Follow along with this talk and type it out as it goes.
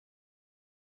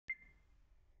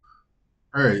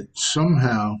All right,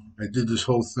 somehow I did this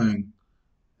whole thing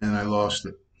and I lost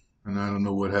it, and I don't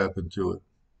know what happened to it.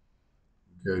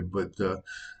 Okay, but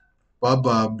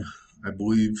Bob, I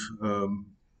believe,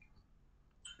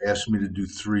 asked me to do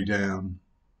three down,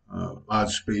 odd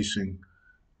spacing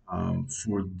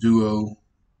for duo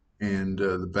and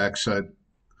the backside.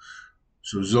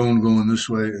 So zone going this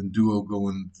way and duo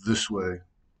going this way.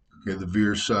 Okay, the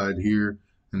veer side here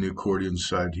and the accordion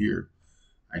side here.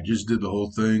 I just did the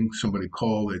whole thing. Somebody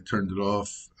called, they turned it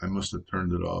off. I must have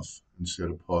turned it off instead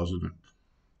of pausing it.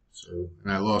 So,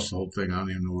 and I lost the whole thing. I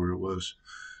don't even know where it was.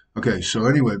 Okay, so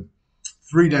anyway,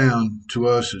 three down to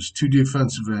us is two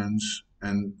defensive ends,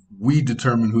 and we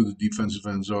determine who the defensive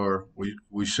ends are.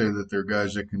 We say that they're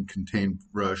guys that can contain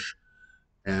rush,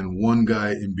 and one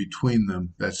guy in between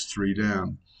them. That's three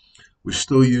down. We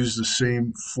still use the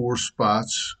same four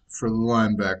spots for the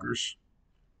linebackers.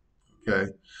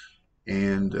 Okay,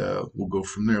 and we'll go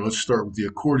from there. Let's start with the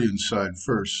accordion side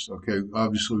first. Okay,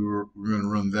 obviously we're going to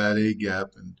run that A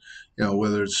gap, and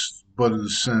whether it's butt of the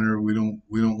center, we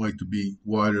don't like to be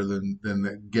wider than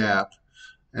that gap.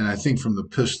 And I think from the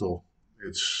pistol,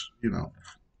 it's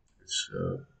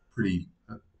pretty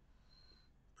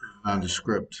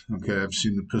nondescript. Okay, I've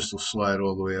seen the pistol slide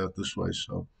all the way out this way,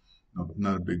 so no,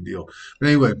 not a big deal. But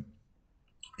anyway,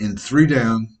 in three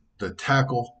down, the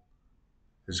tackle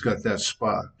has got that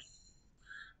spot.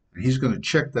 And he's going to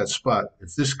check that spot.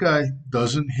 If this guy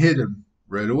doesn't hit him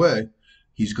right away,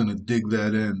 he's going to dig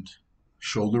that end,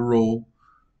 shoulder roll,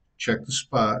 check the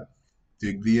spot,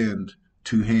 dig the end,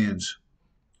 two hands.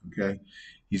 Okay,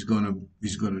 he's going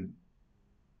to.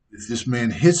 If this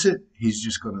man hits it, he's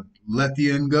just going to let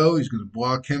the end go. He's going to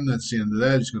block him. That's the end of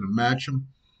that. He's going to match him,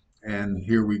 and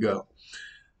here we go.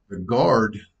 The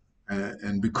guard,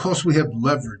 and because we have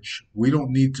leverage, we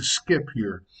don't need to skip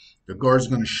here. The guard's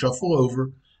going to shuffle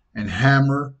over and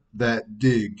hammer that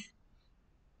dig.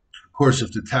 Of course,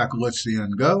 if the tackle lets the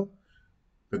end go,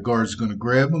 the guard's going to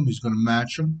grab him. He's going to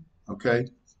match him. Okay,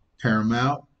 tear him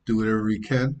out. Do whatever he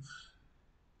can.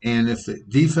 And if the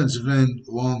defensive end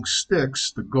long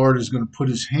sticks, the guard is going to put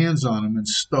his hands on him and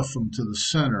stuff him to the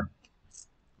center.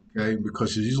 Okay,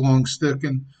 because if he's long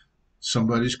sticking,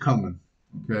 somebody's coming.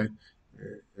 Okay,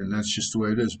 and that's just the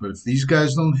way it is. But if these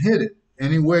guys don't hit it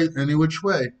any way, any which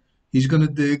way, he's going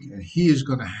to dig and he is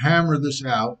going to hammer this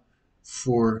out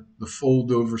for the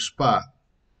fold over spot.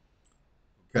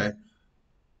 Okay,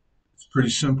 it's pretty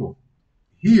simple.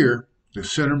 Here, the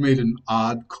center made an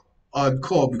odd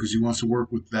call because he wants to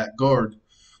work with that guard,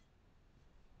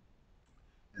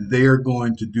 and they are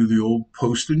going to do the old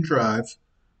post and drive.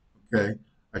 Okay,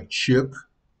 a chip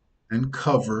and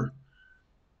cover.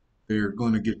 They are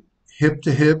going to get hip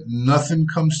to hip. Nothing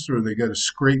comes through. They got to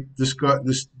scrape this guard.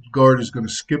 This guard is going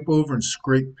to skip over and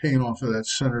scrape paint off of that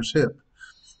center's hip.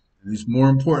 And it's more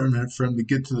important for him to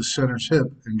get to the center's hip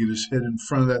and get his head in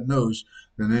front of that nose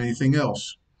than anything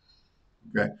else.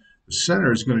 Okay, the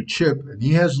center is going to chip, and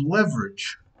he has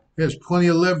leverage. He has plenty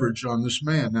of leverage on this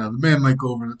man. Now the man might go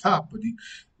over the top, but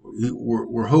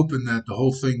we're hoping that the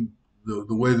whole thing,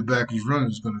 the way the back is running,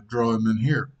 is going to draw him in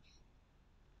here.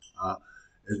 Uh,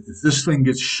 if this thing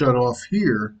gets shut off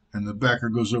here and the backer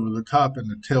goes over the top and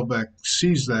the tailback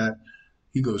sees that,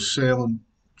 he goes sailing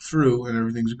through and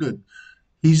everything's good.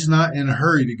 He's not in a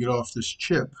hurry to get off this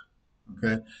chip.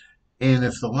 Okay. And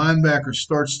if the linebacker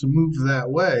starts to move that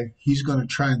way, he's going to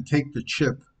try and take the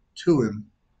chip to him.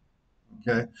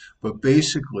 Okay. But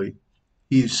basically,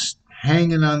 he's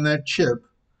hanging on that chip,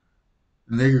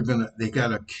 and they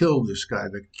gotta kill this guy.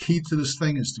 The key to this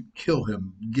thing is to kill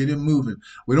him, get him moving.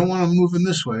 We don't want him moving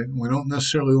this way. We don't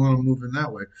necessarily want him moving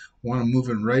that way. We want him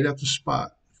moving right at the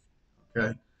spot.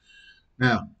 Okay.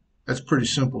 Now, that's pretty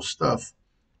simple stuff.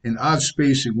 In odd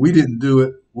spacing, we didn't do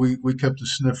it. We kept the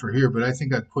sniffer here, but I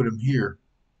think I put him here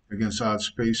against odd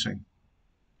spacing.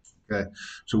 Okay.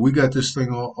 So we got this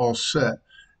thing all set.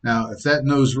 Now, if that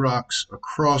nose rocks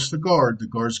across the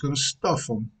guard's going to stuff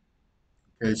him.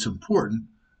 Okay. It's important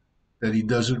that he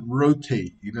doesn't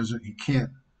rotate. He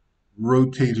can't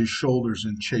rotate his shoulders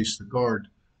and chase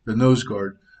the nose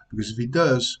guard, because if he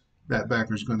does, that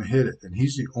backer's going to hit it, and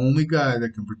he's the only guy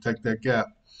that can protect that gap.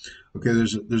 Okay,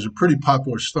 there's a pretty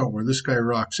popular stunt where this guy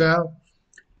rocks out,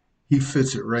 he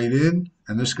fits it right in,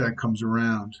 and this guy comes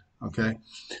around. Okay,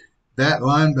 that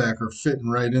linebacker fitting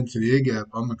right into the A gap,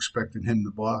 I'm expecting him to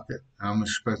block it. I'm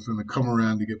expecting him to come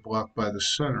around to get blocked by the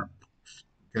center.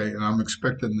 Okay, and I'm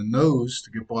expecting the nose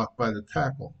to get blocked by the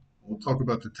tackle. We'll talk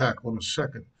about the tackle in a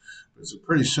second. But it's a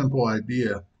pretty simple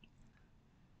idea.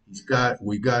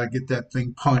 We got to get that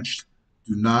thing punched.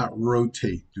 Do not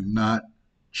rotate. Do not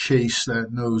chase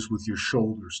that nose with your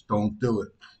shoulders. Don't do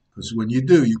it, Because when you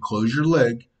do, you close your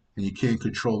leg and you can't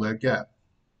control that gap.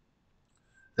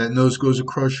 That nose goes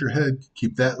across your head.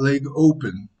 Keep that leg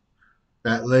open,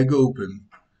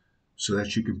 so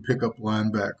that you can pick up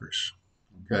linebackers.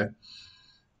 Okay?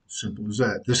 Simple as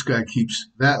that. This guy keeps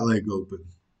that leg open,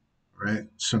 right?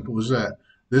 Simple as that.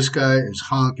 This guy is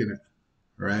honking it,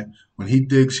 right? When he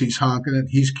digs, he's honking it.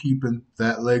 He's keeping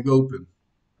that leg open,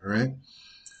 all right?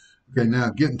 Okay, now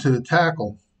getting to the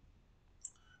tackle.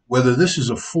 Whether this is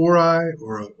a 4-eye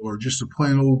or just a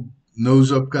plain old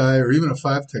nose up guy or even a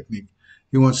 5 technique,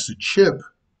 he wants to chip,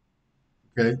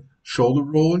 okay? Shoulder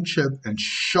roll and chip and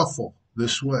shuffle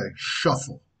this way.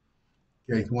 Shuffle.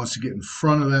 Okay, he wants to get in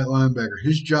front of that linebacker.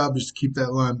 His job is to keep that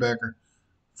linebacker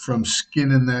from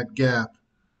skinning that gap.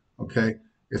 Okay,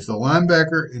 if the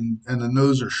linebacker and the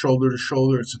nose are shoulder to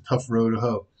shoulder, it's a tough row to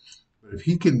hoe. But if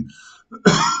he can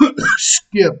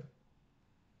skip,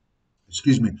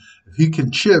 excuse me, if he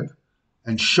can chip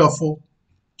and shuffle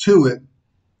to it,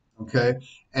 okay,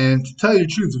 and to tell you the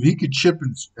truth, if he could chip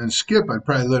and skip, I'd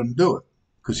probably let him do it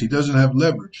because he doesn't have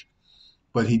leverage,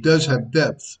 but he does have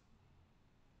depth.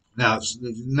 Now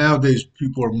nowadays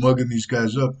people are mugging these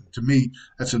guys up. To me,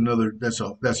 that's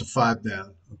a 5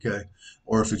 down, okay?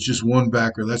 Or if it's just one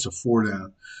backer, that's a 4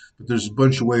 down. But there's a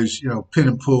bunch of ways, pin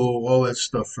and pull, all that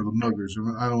stuff for the muggers.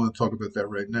 I don't want to talk about that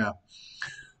right now,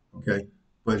 okay?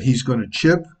 But he's going to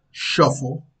chip,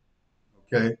 shuffle,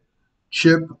 okay?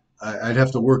 Chip. I'd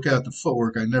have to work out the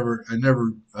footwork. I never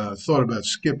thought about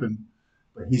skipping,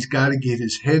 but he's got to get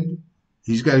his head.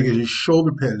 He's got to get his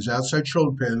shoulder pad, his outside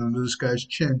shoulder pad under this guy's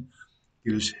chin,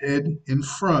 get his head in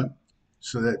front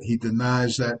so that he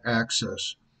denies that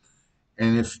access.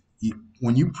 And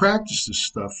when you practice this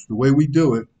stuff, the way we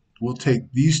do it, we'll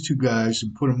take these two guys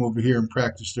and put them over here and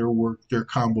practice their work, their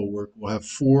combo work. We'll have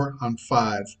 4 on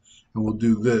 5, and we'll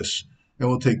do this. Then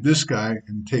we'll take this guy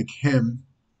and take him,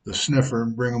 the sniffer,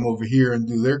 and bring him over here and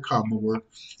do their combo work.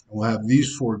 And we'll have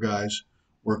these 4 guys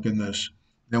working this.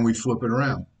 Then we flip it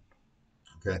around.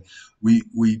 Okay, we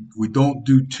don't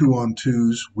do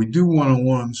 2-on-2s. We do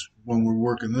 1-on-1s when we're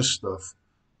working this stuff,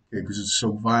 okay, because it's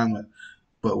so violent.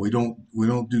 But we don't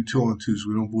do 2-on-2s.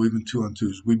 We don't believe in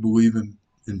 2-on-2s. We believe in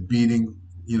beating,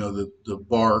 the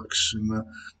barks and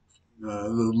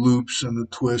the loops and the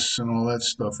twists and all that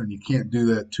stuff. And you can't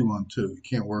do that 2-on-2. You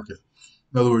can't work it.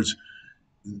 In other words,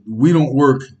 we don't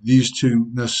work these two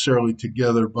necessarily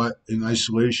together, but in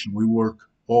isolation, we work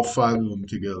all 5 of them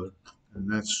together. And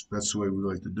that's the way we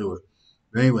like to do it.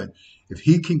 But anyway, if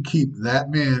he can keep that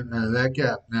man out of that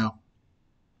gap, now,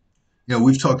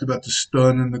 we've talked about the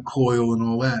stun and the coil and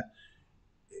all that.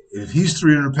 If he's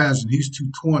 300 pounds and he's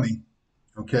 220,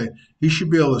 okay, he should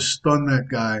be able to stun that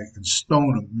guy and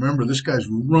stone him. Remember, this guy's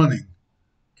running.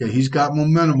 Okay, he's got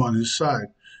momentum on his side,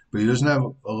 but he doesn't have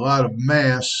a lot of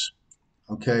mass.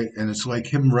 Okay, and it's like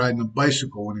him riding a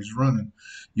bicycle when he's running.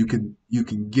 You can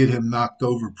get him knocked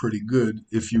over pretty good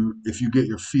if you get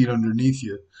your feet underneath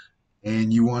you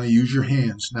and you want to use your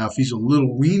hands. Now, if he's a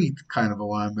little weenie kind of a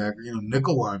linebacker,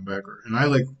 nickel linebacker, and I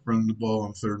like running the ball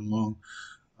on 3rd and long,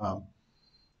 um,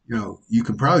 you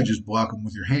can probably just block him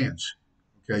with your hands.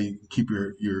 Okay, you can keep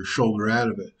your shoulder out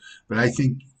of it. But I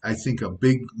think a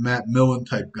big Matt Millen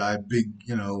type guy, big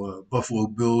Buffalo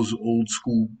Bills, old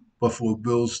school Buffalo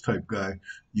Bills type guy,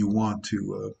 you want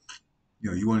to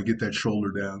get that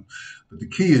shoulder down. But the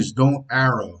key is don't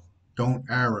arrow. Don't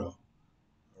arrow.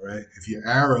 All right. If you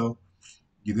arrow,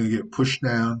 you're going to get pushed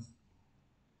down.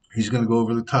 He's going to go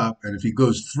over the top, and if he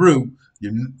goes through,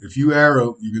 if you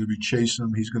arrow, you're going to be chasing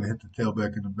him. He's going to hit the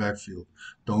tailback in the backfield.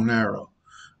 Don't arrow.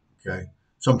 Okay.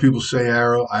 Some people say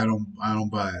arrow. I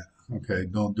don't buy it. Okay.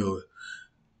 Don't do it.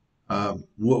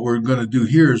 What we're going to do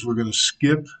here is we're going to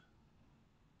skip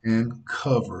and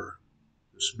cover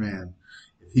this man.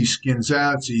 If he skins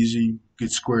out, it's easy.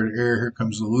 Get square to air. Here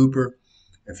comes the looper.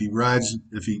 If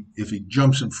he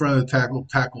jumps in front of the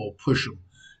tackle will push him.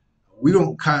 We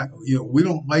don't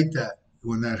like that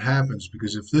when that happens,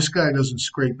 because if this guy doesn't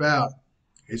scrape out,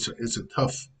 it's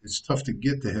tough to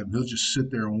get to him. He'll just sit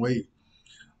there and wait.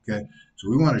 Okay, so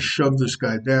we want to shove this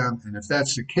guy down, and if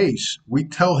that's the case, we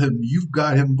tell him, you've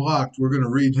got him blocked, we're going to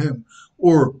read him,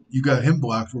 or you got him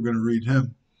blocked, we're going to read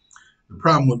him. The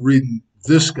problem with reading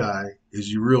this guy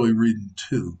is you're really reading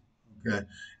 2. Okay,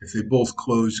 if they both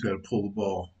close, you got to pull the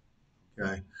ball.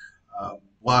 Okay,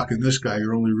 blocking this guy,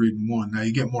 you're only reading 1. Now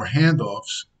you get more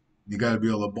handoffs. You got to be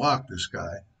able to block this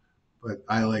guy, but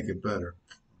I like it better.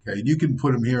 Okay, you can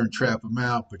put him here and trap him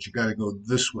out, but you got to go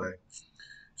this way.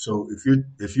 So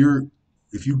if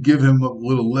you give him a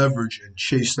little leverage and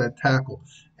chase that tackle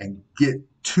and get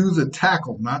to the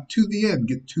tackle, not to the end,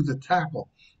 get to the tackle,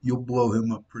 you'll blow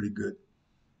him up pretty good.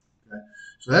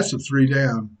 So that's a three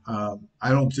down. I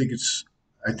don't think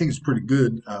I think it's pretty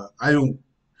good. I don't,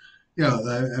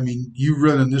 I mean, you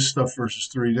running this stuff versus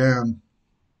three down,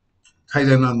 tight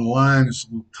end on the line, it's a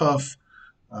little tough.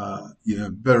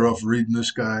 Better off reading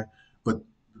this guy. But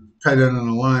tight end on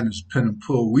the line is pin and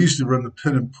pull. We used to run the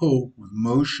pin and pull with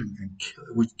motion and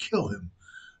we'd kill him.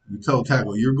 We tell the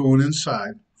tackle, you're going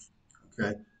inside,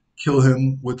 okay? Kill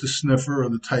him with the sniffer or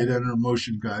the tight end or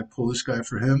motion guy. Pull this guy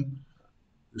for him.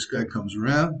 This guy comes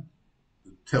around,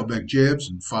 tailback jabs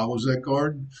and follows that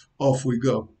guard. Off we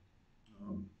go.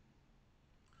 Um,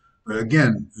 but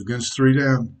again, against three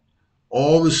down,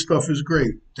 all this stuff is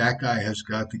great. That guy has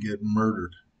got to get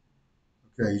murdered.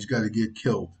 Okay, he's got to get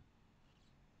killed.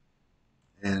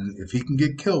 And if he can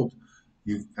get killed,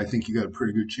 I think you got a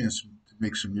pretty good chance to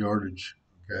make some yardage.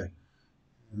 Okay,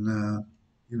 and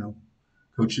you know,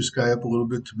 coach this guy up a little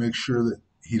bit to make sure that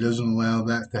he doesn't allow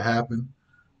that to happen.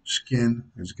 Skin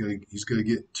is he's gonna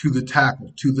get to the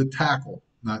tackle,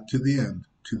 not to the end,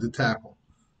 to the tackle.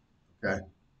 Okay,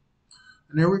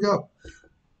 and there we go.